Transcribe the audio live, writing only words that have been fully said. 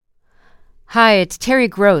Hi, it's Terry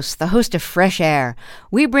Gross, the host of Fresh Air.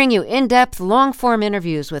 We bring you in-depth, long-form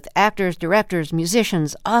interviews with actors, directors,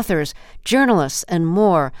 musicians, authors, journalists, and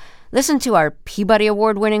more. Listen to our Peabody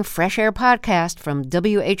Award-winning Fresh Air podcast from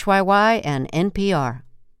WHYY and NPR.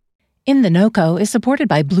 In the NOCO is supported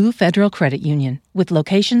by Blue Federal Credit Union, with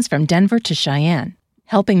locations from Denver to Cheyenne,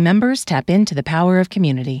 helping members tap into the power of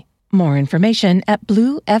community. More information at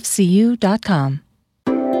bluefcu.com.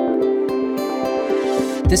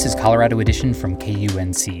 This is Colorado Edition from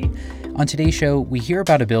KUNC. On today's show, we hear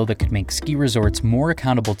about a bill that could make ski resorts more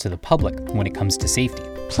accountable to the public when it comes to safety.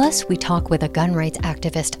 Plus, we talk with a gun rights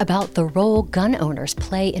activist about the role gun owners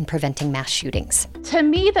play in preventing mass shootings. To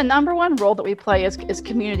me, the number one role that we play is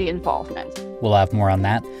community involvement. We'll have more on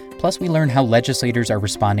that. Plus, we learn how legislators are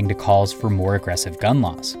responding to calls for more aggressive gun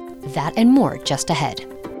laws. That and more just ahead.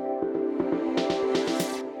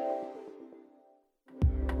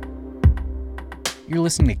 You're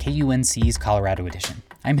listening to KUNC's Colorado Edition.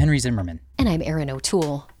 I'm Henry Zimmerman. And I'm Erin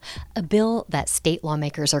O'Toole. A bill that state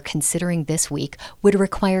lawmakers are considering this week would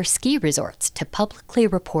require ski resorts to publicly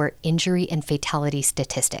report injury and fatality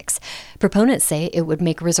statistics. Proponents say it would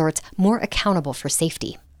make resorts more accountable for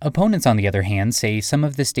safety. Opponents, on the other hand, say some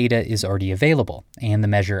of this data is already available, and the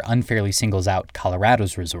measure unfairly singles out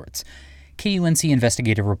Colorado's resorts. KUNC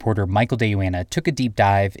investigative reporter Michael DeYuana took a deep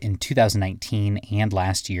dive in 2019 and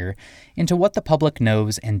last year into what the public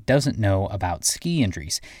knows and doesn't know about ski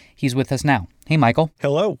injuries. He's with us now. Hey, Michael.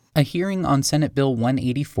 Hello. A hearing on Senate Bill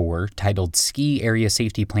 184, titled Ski Area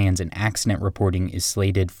Safety Plans and Accident Reporting, is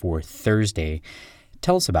slated for Thursday.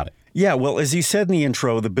 Tell us about it. Yeah, well, as you said in the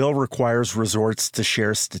intro, the bill requires resorts to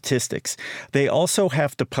share statistics. They also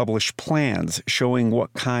have to publish plans showing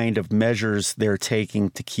what kind of measures they're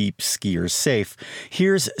taking to keep skiers safe.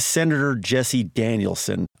 Here's Senator Jessie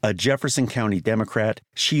Danielson, a Jefferson County Democrat.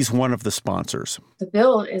 She's one of the sponsors. The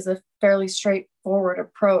bill is a fairly straightforward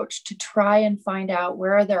approach to try and find out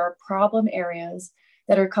where there are problem areas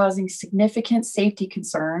that are causing significant safety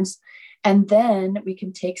concerns, and then we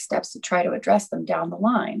can take steps to try to address them down the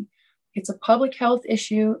line. It's a public health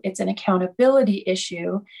issue, it's an accountability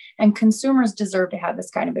issue, and consumers deserve to have this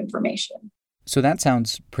kind of information. So that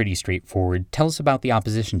sounds pretty straightforward. Tell us about the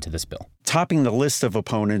opposition to this bill. Topping the list of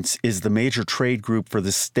opponents is the major trade group for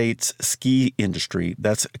the state's ski industry.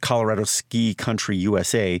 That's Colorado Ski Country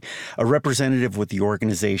USA. A representative with the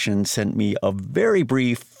organization sent me a very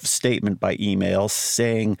brief statement by email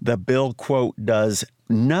saying the bill, quote, does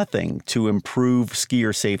nothing to improve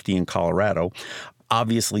skier safety in Colorado.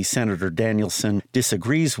 Obviously, Senator Danielson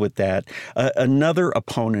disagrees with that. Another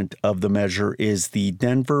opponent of the measure is the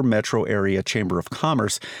Denver Metro Area Chamber of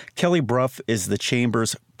Commerce. Kelly Brough is the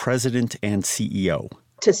chamber's president and CEO.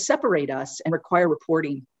 To separate us and require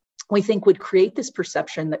reporting, we think would create this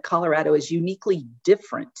perception that Colorado is uniquely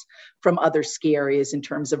different from other ski areas in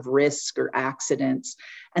terms of risk or accidents.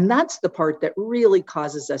 And that's the part that really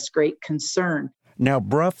causes us great concern. Now,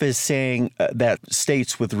 Brough is saying that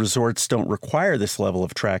states with resorts don't require this level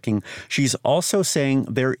of tracking. She's also saying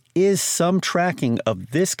there is some tracking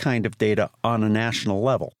of this kind of data on a national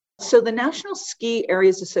level. So the National Ski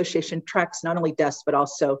Areas Association tracks not only deaths, but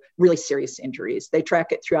also really serious injuries. They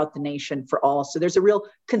track it throughout the nation for all. So there's a real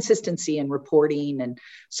consistency in reporting. And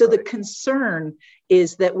so the concern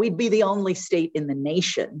is that we'd be the only state in the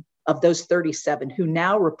nation of those 37 who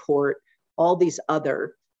now report all these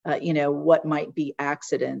other what might be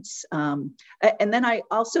accidents. And then I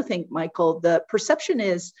also think, Michael, the perception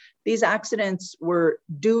is these accidents were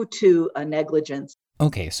due to a negligence.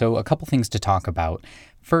 Okay, so a couple things to talk about.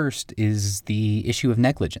 First is the issue of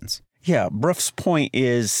negligence. Yeah, Brough's point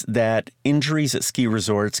is that injuries at ski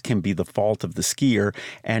resorts can be the fault of the skier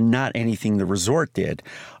and not anything the resort did.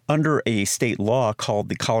 Under a state law called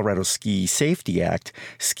the Colorado Ski Safety Act,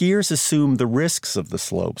 skiers assume the risks of the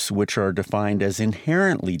slopes, which are defined as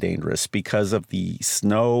inherently dangerous because of the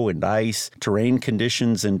snow and ice, terrain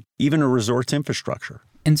conditions, and even a resort's infrastructure.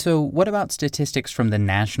 And so what about statistics from the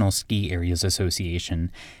National Ski Areas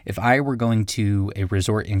Association? If I were going to a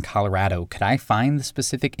resort in Colorado, could I find the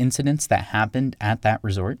specific incidents that happened at that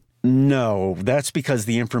resort? No, that's because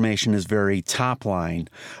the information is very top line.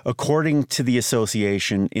 According to the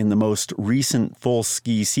association, in the most recent full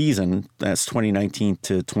ski season, that's 2019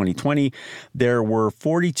 to 2020, there were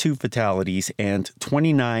 42 fatalities and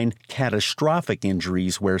 29 catastrophic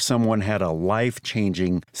injuries where someone had a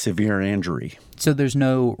life-changing severe injury. So there's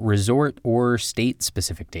no resort or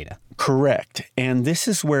state-specific data? Correct. And this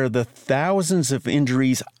is where the thousands of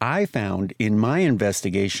injuries I found in my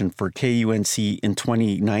investigation for KUNC in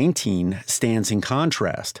 2019 stands in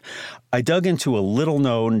contrast. I dug into a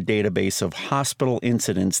little-known database of hospital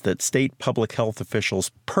incidents that state public health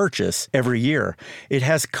officials purchase every year. It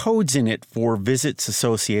has codes in it for visits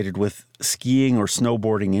associated with skiing or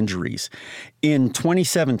snowboarding injuries. In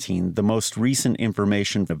 2017, the most recent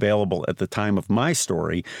information available at the time of my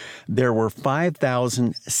story, there were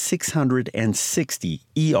 5,660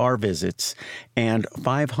 ER visits and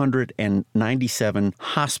 597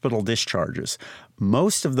 hospital discharges.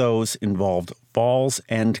 Most of those involved falls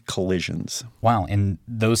and collisions. Wow, and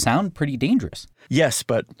those sound pretty dangerous. Yes,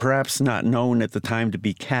 but perhaps not known at the time to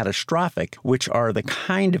be catastrophic, which are the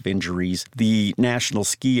kind of injuries the National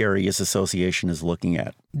Ski Areas Association is looking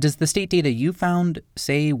at. Does the state data you found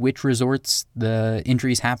say which resorts the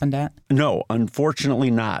injuries happened at? No,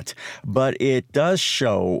 unfortunately not. But it does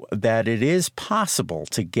show that it is possible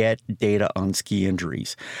to get data on ski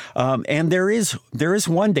injuries. And there is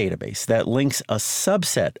one database that links a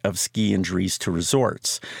subset of ski injuries to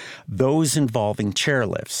resorts, those involving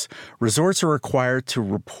chairlifts. Resorts are required to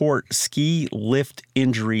report ski lift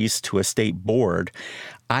injuries to a state board.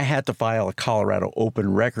 I had to file a Colorado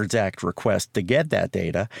Open Records Act request to get that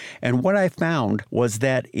data, and what I found was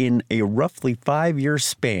that in a roughly 5-year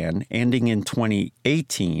span ending in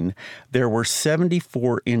 2018, there were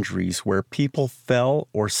 74 injuries where people fell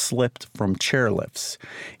or slipped from chairlifts.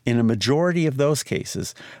 In a majority of those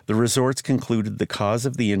cases, the resorts concluded the cause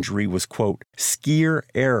of the injury was, quote, skier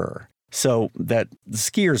error. So that the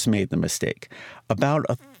skiers made the mistake. About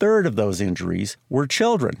a third of those injuries were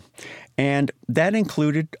children, and that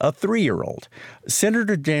included a 3-year-old.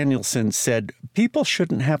 Senator Danielson said people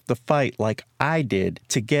shouldn't have to fight like I did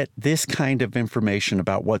to get this kind of information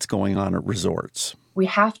about what's going on at resorts. We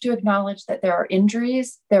have to acknowledge that there are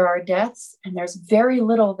injuries, there are deaths, and there's very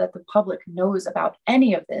little that the public knows about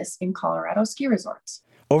any of this in Colorado ski resorts.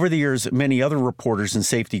 Over the years, many other reporters and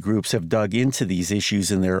safety groups have dug into these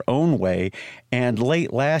issues in their own way, and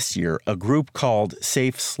late last year, a group called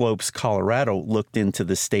Safe Slopes Colorado looked into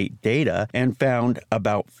the state data and found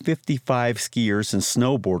about 55 skiers and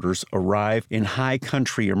snowboarders arrive in high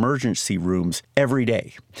country emergency rooms every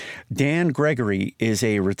day. Dan Gregory is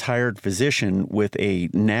a retired physician with a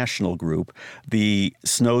national group, the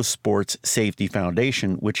Snow Sports Safety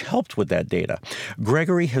Foundation, which helped with that data.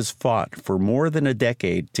 Gregory has fought for more than a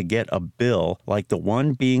decade to get a bill like the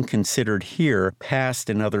one being considered here passed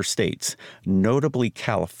in other states, notably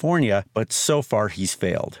California, but so far he's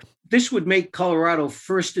failed. This would make Colorado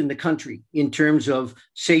first in the country in terms of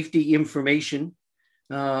safety information,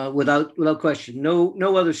 without question.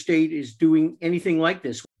 No other state is doing anything like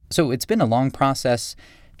this. So it's been a long process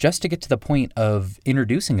just to get to the point of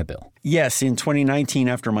introducing a bill. Yes, in 2019,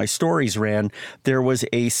 after my stories ran, there was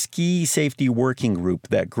a ski safety working group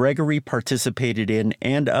that Gregory participated in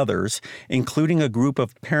and others, including a group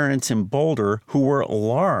of parents in Boulder who were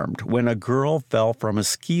alarmed when a girl fell from a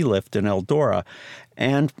ski lift in Eldora,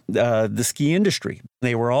 and the ski industry.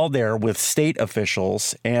 They were all there with state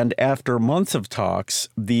officials, and after months of talks,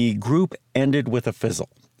 the group ended with a fizzle,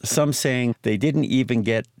 some saying they didn't even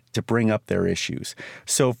get to bring up their issues.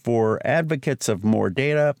 So for advocates of more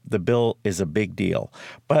data, the bill is a big deal.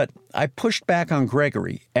 But I pushed back on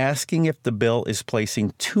Gregory, asking if the bill is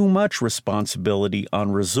placing too much responsibility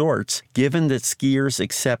on resorts, given that skiers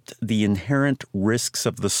accept the inherent risks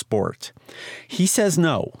of the sport. He says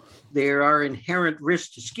no. There are inherent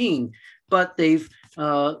risks to skiing, but they've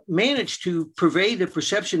managed to purvey the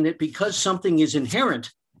perception that because something is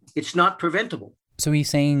inherent, it's not preventable. So he's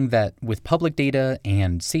saying that with public data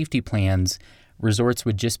and safety plans, resorts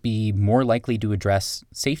would just be more likely to address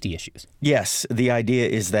safety issues. Yes, the idea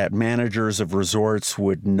is that managers of resorts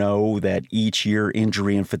would know that each year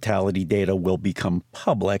injury and fatality data will become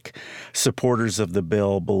public. Supporters of the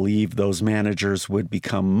bill believe those managers would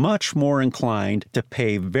become much more inclined to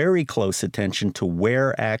pay very close attention to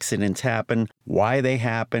where accidents happen, why they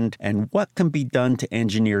happened, and what can be done to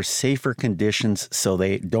engineer safer conditions so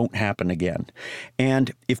they don't happen again.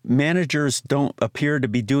 And if managers don't appear to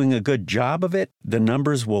be doing a good job of it, the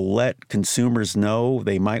numbers will let consumers know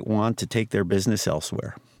they might want to take their business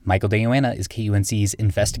elsewhere. Michael De Ioanna is KUNC's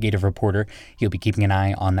investigative reporter. He'll be keeping an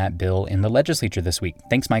eye on that bill in the legislature this week.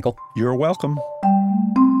 Thanks, Michael. You're welcome.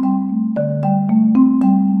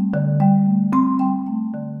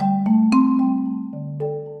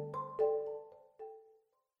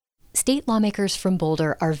 state lawmakers from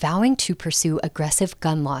Boulder are vowing to pursue aggressive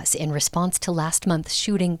gun laws in response to last month's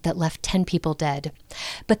shooting that left 10 people dead.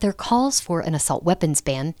 But their calls for an assault weapons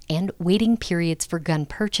ban and waiting periods for gun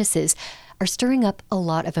purchases are stirring up a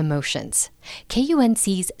lot of emotions.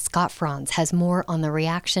 KUNC's Scott Franz has more on the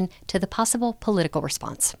reaction to the possible political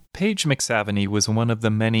response. Paige McSaveny was one of the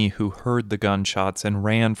many who heard the gunshots and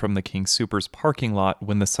ran from the King Soopers parking lot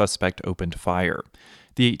when the suspect opened fire.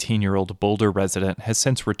 The 18-year-old Boulder resident has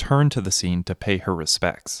since returned to the scene to pay her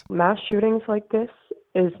respects. Mass shootings like this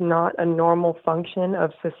is not a normal function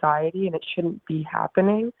of society, and it shouldn't be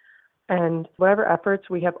happening. And whatever efforts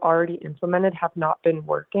we have already implemented have not been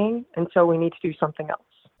working, and so we need to do something else.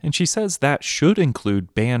 And she says that should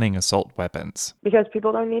include banning assault weapons. Because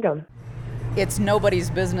people don't need them. It's nobody's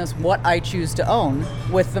business what I choose to own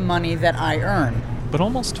with the money that I earn. But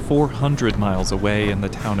almost 400 miles away in the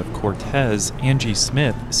town of Cortez, Angie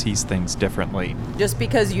Smith sees things differently. Just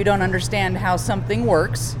because you don't understand how something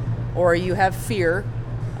works or you have fear,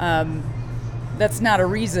 that's not a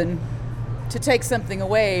reason to take something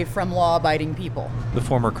away from law-abiding people. The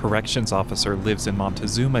former corrections officer lives in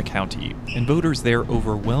Montezuma County, and voters there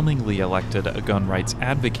overwhelmingly elected a gun rights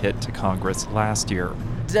advocate to Congress last year.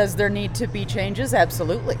 Does there need to be changes?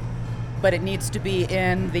 Absolutely. But it needs to be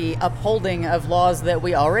in the upholding of laws that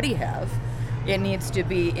we already have. It needs to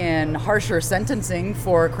be in harsher sentencing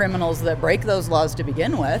for criminals that break those laws to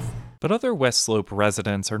begin with. But other West Slope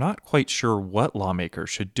residents are not quite sure what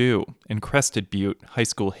lawmakers should do. In Crested Butte, high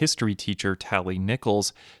school history teacher Tally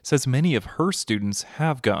Nichols says many of her students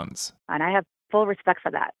have guns. And I have full respect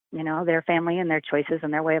for that, their family and their choices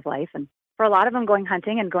and their way of life. And for a lot of them, going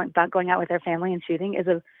hunting and going out with their family and shooting is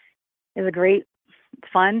a great,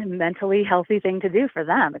 fun, mentally healthy thing to do for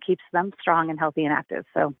them. It keeps them strong and healthy and active.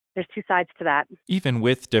 So there's two sides to that. Even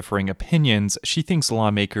with differing opinions, she thinks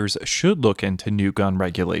lawmakers should look into new gun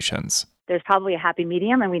regulations. There's probably a happy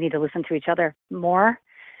medium, and we need to listen to each other more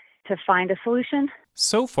to find a solution.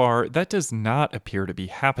 So far, that does not appear to be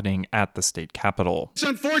happening at the state capitol. It's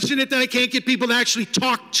unfortunate that I can't get people to actually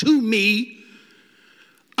talk to me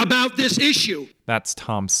about this issue. That's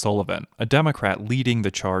Tom Sullivan, a Democrat leading the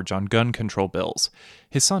charge on gun control bills.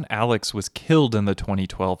 His son Alex was killed in the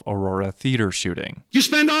 2012 Aurora theater shooting. You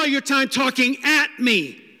spend all your time talking at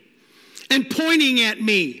me and pointing at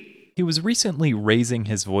me. He was recently raising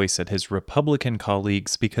his voice at his Republican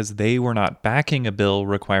colleagues because they were not backing a bill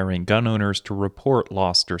requiring gun owners to report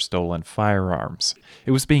lost or stolen firearms.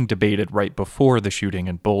 It was being debated right before the shooting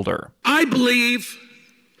in Boulder. I believe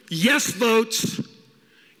yes votes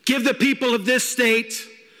give the people of this state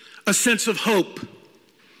a sense of hope.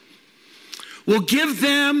 We'll give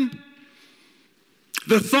them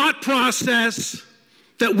the thought process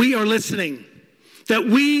that we are listening, that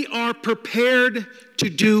we are prepared to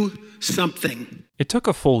do something. It took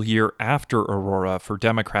a full year after Aurora for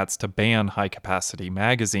Democrats to ban high-capacity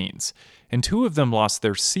magazines, and 2 of them lost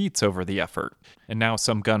their seats over the effort. And now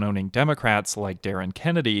some gun-owning Democrats, like Darren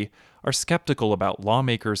Kennedy, are skeptical about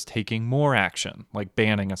lawmakers taking more action, like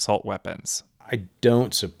banning assault weapons. I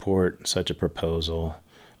don't support such a proposal,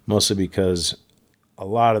 mostly because a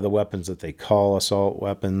lot of the weapons that they call assault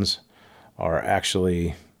weapons are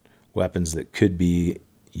actually weapons that could be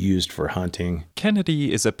used for hunting.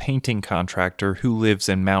 Kennedy is a painting contractor who lives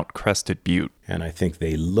in Mount Crested Butte. And I think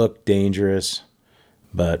they look dangerous,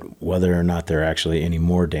 but whether or not they're actually any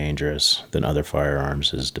more dangerous than other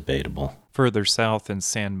firearms is debatable. Further south in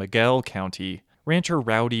San Miguel County, rancher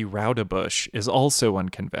Rowdy Rowdabush is also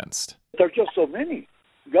unconvinced. There's just so many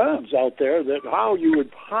guns out there that how you would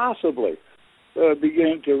possibly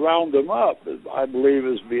begin to round them up, I believe,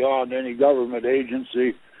 is beyond any government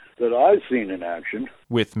agency that I've seen in action.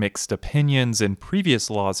 With mixed opinions and previous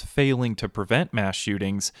laws failing to prevent mass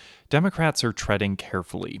shootings, Democrats are treading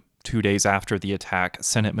carefully. 2 days after the attack,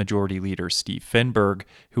 Senate Majority Leader Steve Finberg,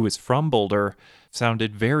 who is from Boulder,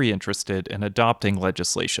 sounded very interested in adopting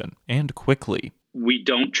legislation, and quickly. We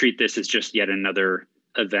don't treat this as just yet another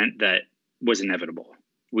event that was inevitable.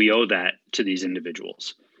 We owe that to these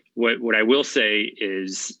individuals. What I will say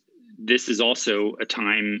is this is also a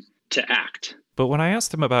time to act. But when I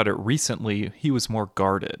asked him about it recently, he was more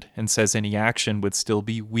guarded and says any action would still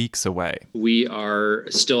be weeks away. We are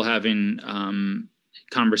still having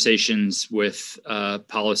conversations with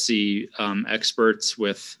policy experts,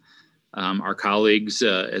 with our colleagues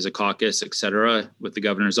as a caucus, et cetera, with the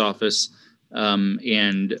governor's office.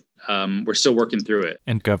 And we're still working through it.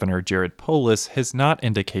 And Governor Jared Polis has not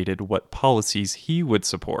indicated what policies he would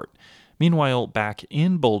support. Meanwhile, back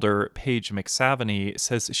in Boulder, Paige McSaveny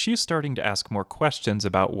says she's starting to ask more questions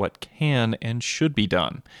about what can and should be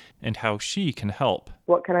done and how she can help.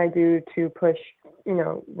 What can I do to push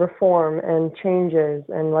reform and changes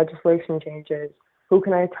and legislation changes, who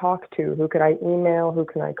can I talk to? Who could I email? Who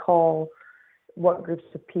can I call? What groups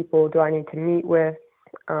of people do I need to meet with?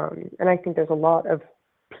 And I think there's a lot of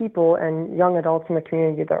people and young adults in the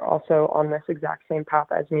community that are also on this exact same path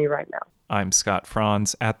as me right now. I'm Scott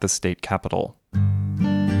Franz at the state capitol.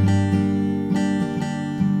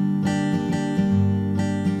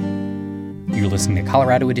 You're listening to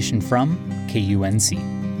Colorado Edition from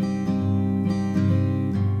KUNC.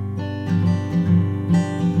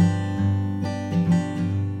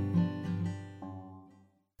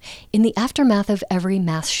 In the aftermath of every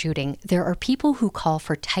mass shooting, there are people who call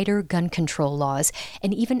for tighter gun control laws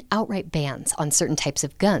and even outright bans on certain types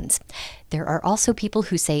of guns. There are also people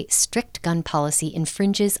who say strict gun policy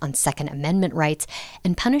infringes on Second Amendment rights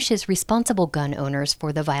and punishes responsible gun owners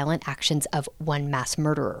for the violent actions of one mass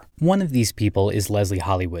murderer. One of these people is Leslie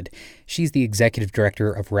Hollywood. She's the executive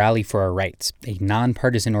director of Rally for Our Rights, a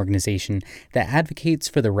nonpartisan organization that advocates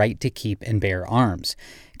for the right to keep and bear arms.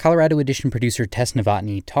 Colorado Edition producer Tess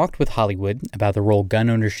Novotny talked with Hollywood about the role gun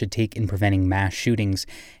owners should take in preventing mass shootings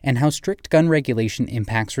and how strict gun regulation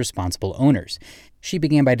impacts responsible owners. She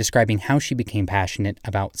began by describing how she became passionate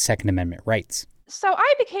about Second Amendment rights. So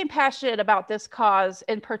I became passionate about this cause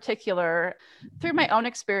in particular through my own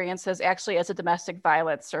experiences, actually as a domestic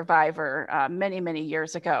violence survivor many, many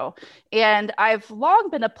years ago. And I've long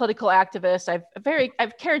been a political activist.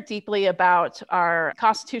 I've cared deeply about our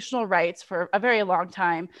constitutional rights for a very long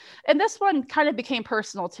time. And this one kind of became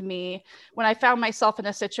personal to me when I found myself in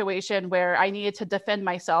a situation where I needed to defend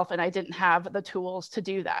myself and I didn't have the tools to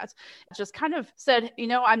do that. I just kind of said,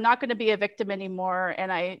 I'm not going to be a victim anymore.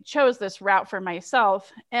 And I chose this route for myself.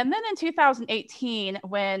 And then in 2018,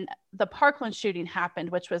 when the Parkland shooting happened,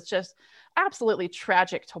 which was just absolutely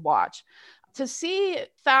tragic to watch, to see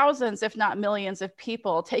thousands, if not millions of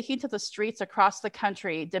people taking to the streets across the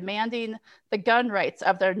country, demanding the gun rights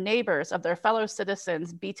of their neighbors, of their fellow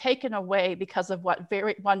citizens be taken away because of what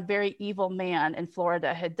one very evil man in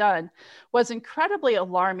Florida had done, was incredibly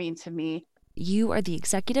alarming to me. You are the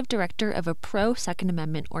executive director of a pro-Second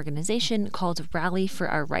Amendment organization called Rally for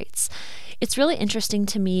Our Rights. It's really interesting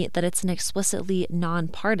to me that it's an explicitly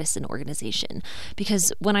nonpartisan organization,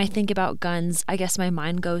 because when I think about guns, I guess my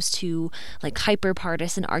mind goes to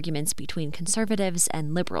hyper-partisan arguments between conservatives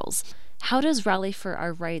and liberals. How does Rally for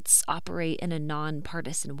Our Rights operate in a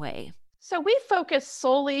nonpartisan way? So we focus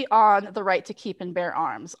solely on the right to keep and bear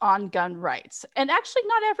arms, on gun rights. And actually,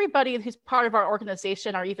 not everybody who's part of our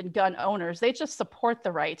organization are even gun owners. They just support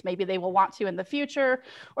the right. Maybe they will want to in the future,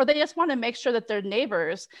 or they just want to make sure that their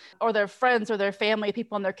neighbors or their friends or their family,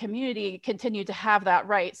 people in their community continue to have that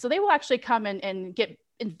right. So they will actually come in and get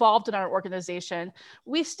involved in our organization.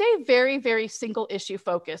 We stay very, very single issue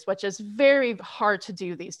focused, which is very hard to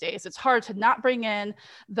do these days. It's hard to not bring in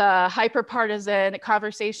the hyper-partisan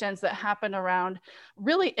conversations that happen around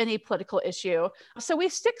really any political issue. So we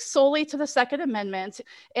stick solely to the Second Amendment.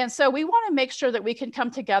 And so we want to make sure that we can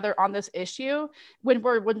come together on this issue when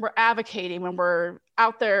we're advocating, when we're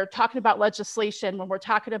out there talking about legislation, when we're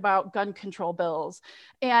talking about gun control bills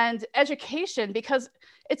and education, because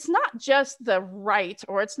it's not just the right,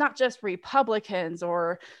 or it's not just Republicans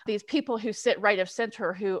or these people who sit right of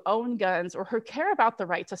center who own guns or who care about the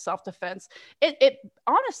right to self-defense. It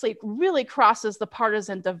honestly really crosses the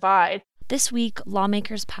partisan divide. This week,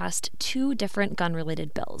 lawmakers passed 2 different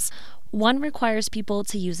gun-related bills. One requires people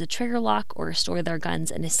to use a trigger lock or store their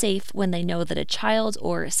guns in a safe when they know that a child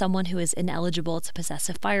or someone who is ineligible to possess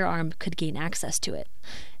a firearm could gain access to it.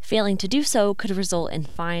 Failing to do so could result in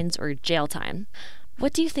fines or jail time.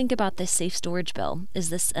 What do you think about this safe storage bill? Is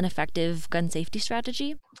this an effective gun safety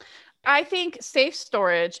strategy? I think safe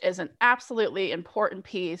storage is an absolutely important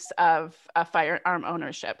piece of firearm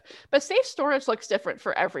ownership, but safe storage looks different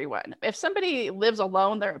for everyone. If somebody lives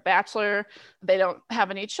alone, they're a bachelor, they don't have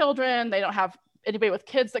any children, they don't have anybody with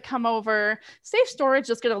kids that come over, safe storage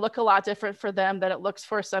is going to look a lot different for them than it looks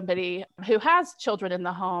for somebody who has children in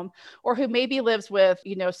the home, or who maybe lives with,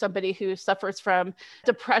 somebody who suffers from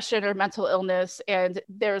depression or mental illness, and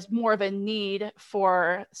there's more of a need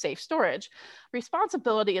for safe storage.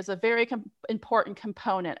 Responsibility is a very important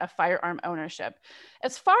component of firearm ownership.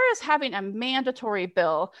 As far as having a mandatory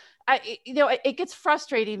bill, it gets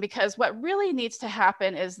frustrating because what really needs to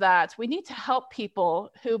happen is that we need to help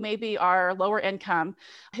people who maybe are lower income,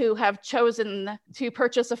 who have chosen to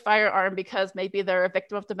purchase a firearm because maybe they're a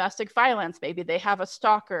victim of domestic violence, maybe they have a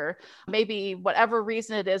stalker, maybe whatever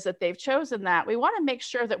reason it is that they've chosen that. We want to make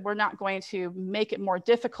sure that we're not going to make it more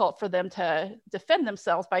difficult for them to defend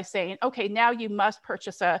themselves by saying, okay, now you must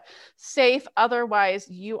purchase a safe, otherwise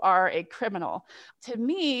you are a criminal. To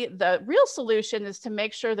me, the real solution is to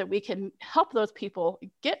make sure that we can help those people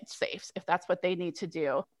get safes if that's what they need to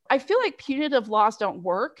do. I feel like punitive laws don't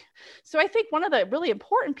work. So I think one of the really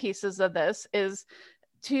important pieces of this is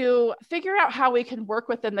to figure out how we can work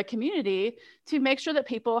within the community to make sure that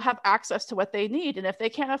people have access to what they need. And if they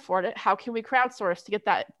can't afford it, how can we crowdsource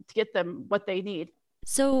to get them what they need?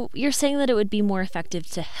 So you're saying that it would be more effective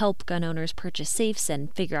to help gun owners purchase safes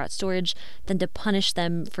and figure out storage than to punish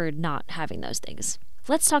them for not having those things.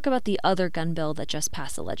 Let's talk about the other gun bill that just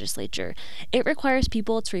passed the legislature. It requires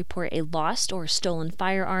people to report a lost or stolen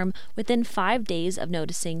firearm within 5 days of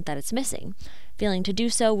noticing that it's missing. Failing to do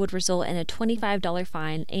so would result in a $25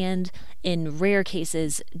 fine and, in rare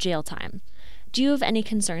cases, jail time. Do you have any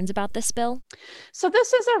concerns about this bill? So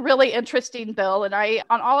this is a really interesting bill. And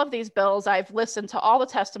on all of these bills, I've listened to all the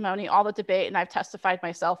testimony, all the debate, and I've testified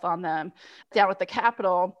myself on them down at the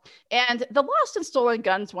Capitol. And the lost and stolen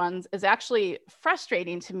guns ones is actually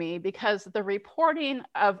frustrating to me because the reporting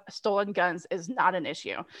of stolen guns is not an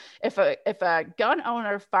issue. If a gun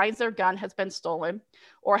owner finds their gun has been stolen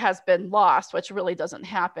or has been lost, which really doesn't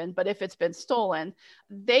happen, but if it's been stolen,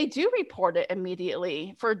 they do report it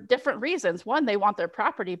immediately for different reasons. One, they want their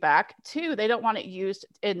property back. Two, they don't want it used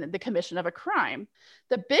in the commission of a crime.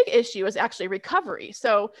 The big issue is actually recovery.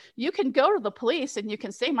 So you can go to the police and you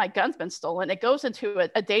can say, my gun's been stolen. It goes into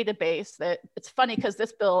a database that, it's funny because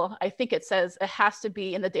this bill, I think it says it has to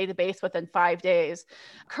be in the database within 5 days.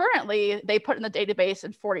 Currently, they put in the database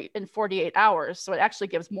in 48 hours. So it actually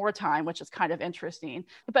gives more time, which is kind of interesting.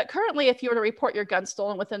 But currently, if you were to report your gun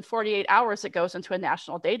stolen within 48 hours, it goes into a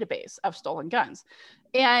national database of stolen guns.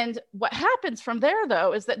 And what happens from there,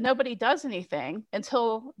 though, is that nobody does anything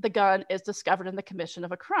until the gun is discovered in the commission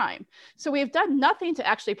of a crime. So we've done nothing to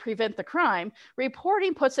actually prevent the crime.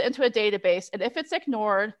 Reporting puts it into a database, and if it's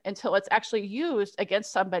ignored until it's actually used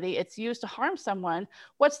against somebody, it's used to harm someone,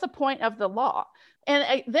 what's the point of the law?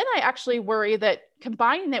 And then I actually worry that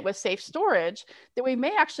combining it with safe storage, that we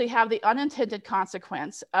may actually have the unintended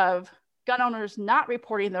consequence of gun owners not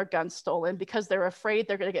reporting their guns stolen because they're afraid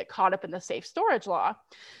they're going to get caught up in the safe storage law.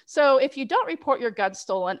 So if you don't report your gun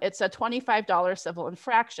stolen, it's a $25 civil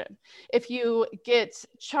infraction. If you get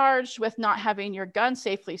charged with not having your gun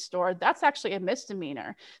safely stored, that's actually a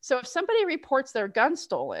misdemeanor. So if somebody reports their gun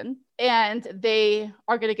stolen and they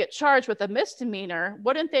are going to get charged with a misdemeanor,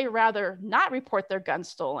 wouldn't they rather not report their gun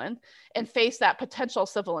stolen and face that potential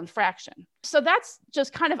civil infraction? So that's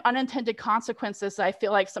just kind of unintended consequences I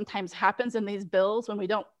feel like sometimes happens in these bills when we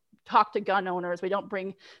don't talk to gun owners, we don't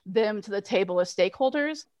bring them to the table as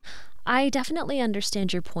stakeholders. I definitely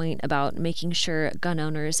understand your point about making sure gun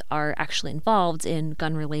owners are actually involved in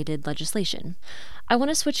gun-related legislation. I want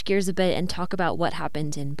to switch gears a bit and talk about what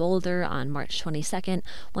happened in Boulder on March 22nd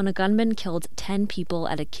when a gunman killed 10 people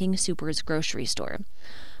at a King Soopers grocery store.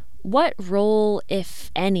 What role,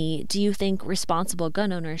 if any, do you think responsible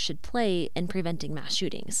gun owners should play in preventing mass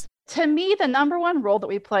shootings? To me, the number one role that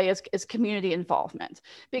we play is community involvement,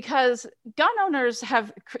 because gun owners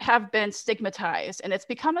have been stigmatized, and it's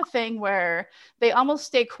become a thing where they almost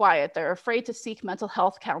stay quiet. They're afraid to seek mental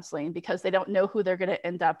health counseling because they don't know who they're going to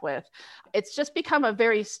end up with. It's just become a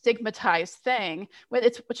very stigmatized thing,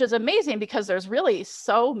 which is amazing because there's really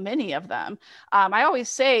so many of them. I always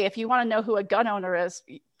say, if you want to know who a gun owner is,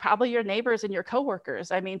 probably your neighbors and your coworkers.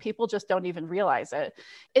 I mean, people just don't even realize it.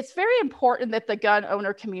 It's very important that the gun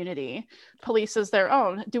owner community polices their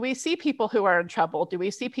own. Do we see people who are in trouble? Do we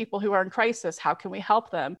see people who are in crisis? How can we help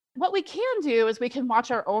them? What we can do is we can watch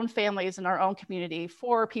our own families and our own community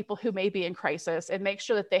for people who may be in crisis and make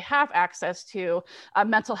sure that they have access to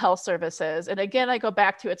mental health services. And again, I go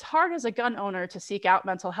back to, it's hard as a gun owner to seek out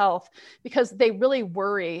mental health because they really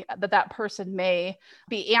worry that that person may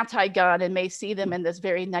be anti-gun and may see them in this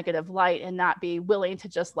very negative light and not be willing to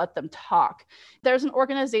just let them talk. There's an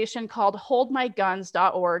organization called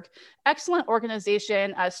holdmyguns.org. Excellent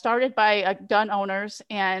organization started by gun owners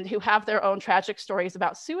and who have their own tragic stories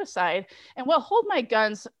about suicide. And what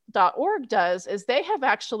holdmyguns.org does is they have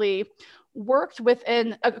actually worked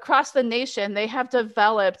across the nation. They have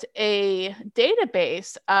developed a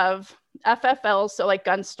database of FFLs, so like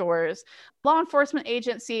gun stores, law enforcement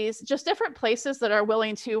agencies, just different places that are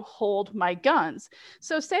willing to hold my guns.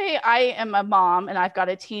 So say I am a mom and I've got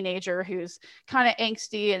a teenager who's kind of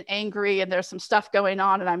angsty and angry and there's some stuff going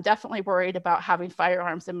on and I'm definitely worried about having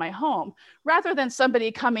firearms in my home. Rather than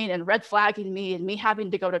somebody coming and red flagging me and me having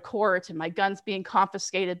to go to court and my guns being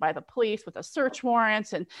confiscated by the police with a search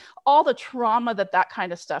warrant and all the trauma that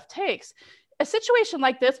kind of stuff takes, a situation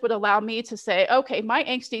like this would allow me to say, okay, my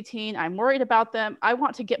angsty teen, I'm worried about them. I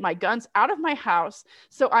want to get my guns out of my house.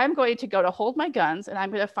 So I'm going to go to hold my guns and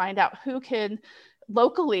I'm going to find out who can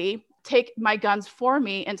locally take my guns for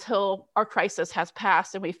me until our crisis has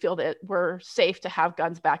passed and we feel that we're safe to have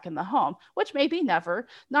guns back in the home, which may be never.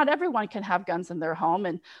 Not everyone can have guns in their home,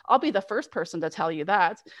 and I'll be the first person to tell you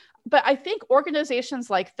that. But I think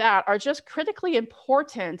organizations like that are just critically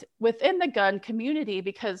important within the gun community,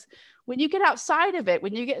 because when you get outside of it,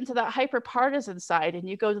 when you get into that hyper-partisan side and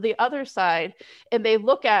you go to the other side and they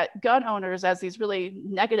look at gun owners as these really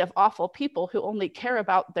negative, awful people who only care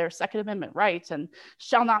about their Second Amendment rights and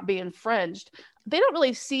shall not be infringed, they don't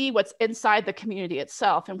really see what's inside the community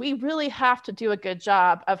itself. And we really have to do a good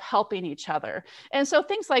job of helping each other. And so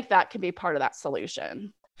things like that can be part of that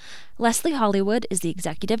solution. Leslie Hollywood is the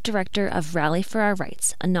executive director of Rally for Our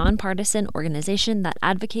Rights, a nonpartisan organization that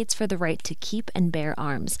advocates for the right to keep and bear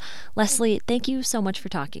arms. Leslie, thank you so much for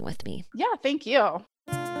talking with me. Yeah, thank you.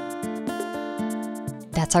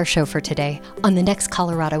 That's our show for today. On the next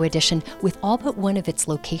Colorado edition, with all but one of its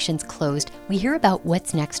locations closed, we hear about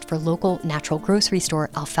what's next for local natural grocery store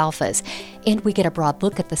Alfalfa's, and we get a broad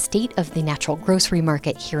look at the state of the natural grocery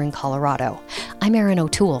market here in Colorado. I'm Erin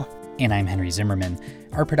O'Toole. And I'm Henry Zimmerman.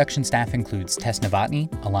 Our production staff includes Tess Novotny,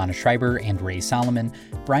 Alana Schreiber, and Ray Solomon.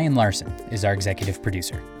 Brian Larson is our executive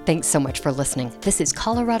producer. Thanks so much for listening. This is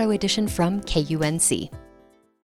Colorado Edition from KUNC.